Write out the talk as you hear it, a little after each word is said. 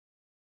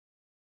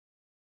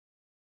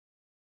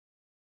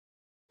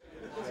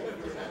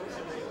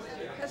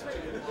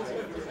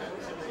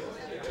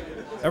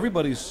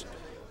Everybody's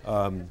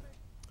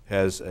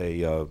has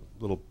a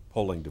little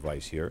polling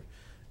device here,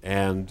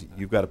 and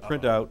you've got a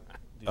printout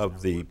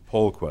of the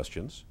poll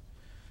questions.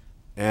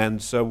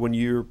 And so when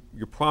you're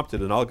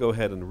prompted, and I'll go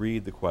ahead and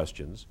read the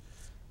questions,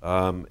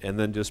 and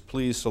then just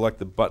please select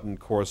the button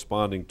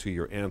corresponding to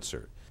your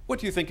answer. What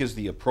do you think is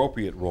the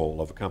appropriate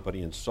role of a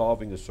company in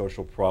solving a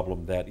social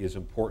problem that is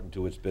important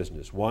to its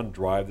business? 1,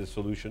 drive the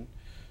solution.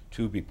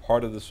 2, be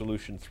part of the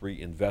solution.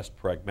 3, invest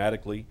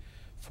pragmatically.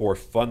 4,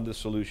 fund the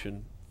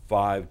solution.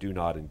 5, do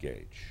not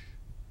engage.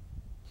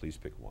 Please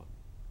pick one.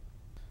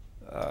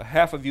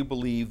 Half of you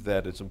believe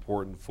that it's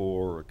important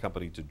for a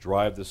company to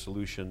drive the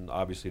solution,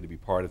 obviously to be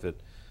part of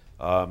it.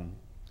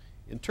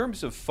 In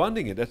terms of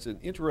funding it, that's an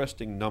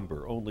interesting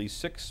number. Only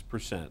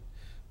 6%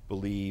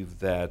 believe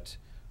that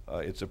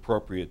it's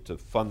appropriate to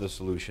fund the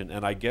solution,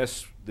 and I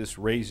guess this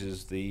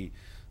raises the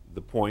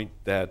point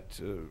that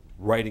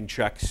writing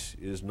checks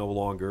is no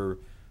longer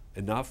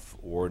enough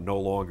or no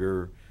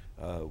longer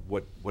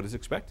what is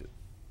expected.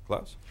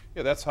 Klaus?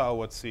 Yeah, that's how I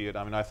would see it.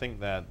 I mean, I think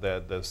that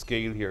the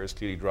scale here is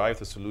clearly drive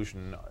the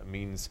solution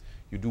means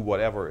you do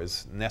whatever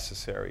is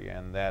necessary,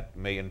 and that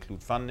may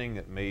include funding.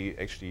 It may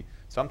actually,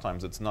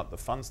 sometimes it's not the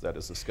funds that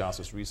is the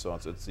scarcest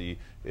resource, it's the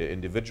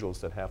individuals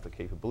that have the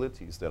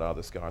capabilities that are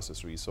the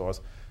scarcest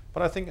resource.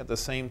 But I think at the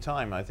same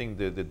time, I think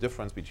the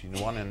difference between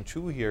 1 and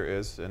 2 here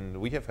is,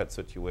 and we have had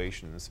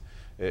situations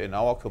in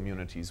our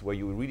communities where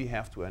you really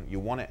have to, and you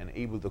want to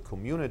enable the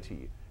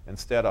community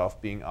instead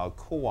of being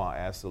Alcoa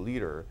as the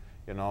leader,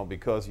 you know,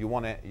 because you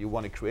want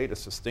to create a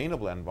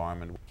sustainable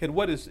environment. Ken,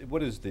 what is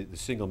the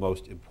single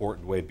most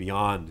important way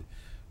beyond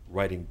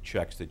writing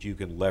checks that you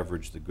can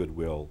leverage the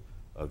goodwill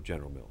of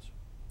General Mills?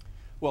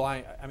 Well,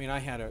 I mean,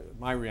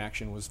 my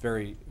reaction was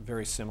very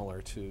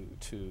similar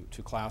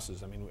to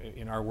Klaus's. I mean,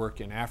 in our work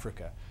in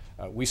Africa,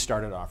 we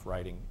started off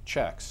writing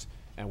checks,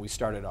 and we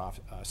started off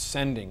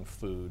sending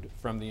food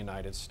from the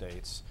United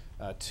States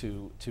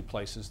to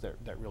places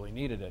that really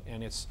needed it.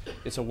 And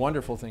it's a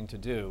wonderful thing to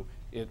do.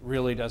 It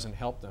really doesn't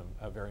help them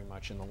very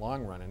much in the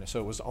long run. And so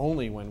it was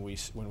only when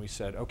we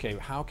said, okay,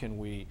 how can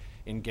we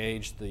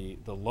engage the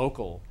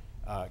local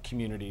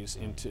communities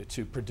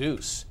to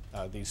produce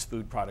these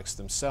food products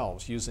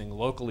themselves using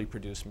locally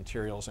produced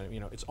materials, and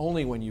it's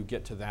only when you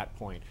get to that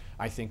point,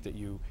 I think, that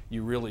you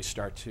really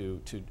start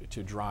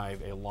to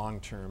drive a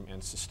long-term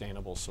and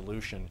sustainable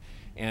solution,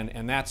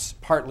 and that's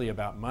partly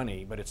about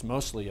money, but it's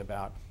mostly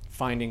about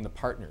finding the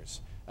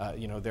partners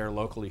there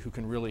locally who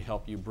can really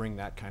help you bring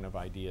that kind of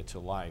idea to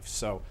life.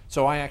 So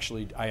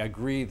I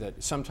agree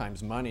that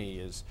sometimes money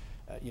is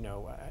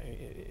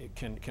it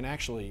can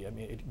actually, I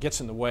mean, it gets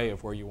in the way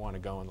of where you want to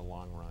go in the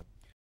long run.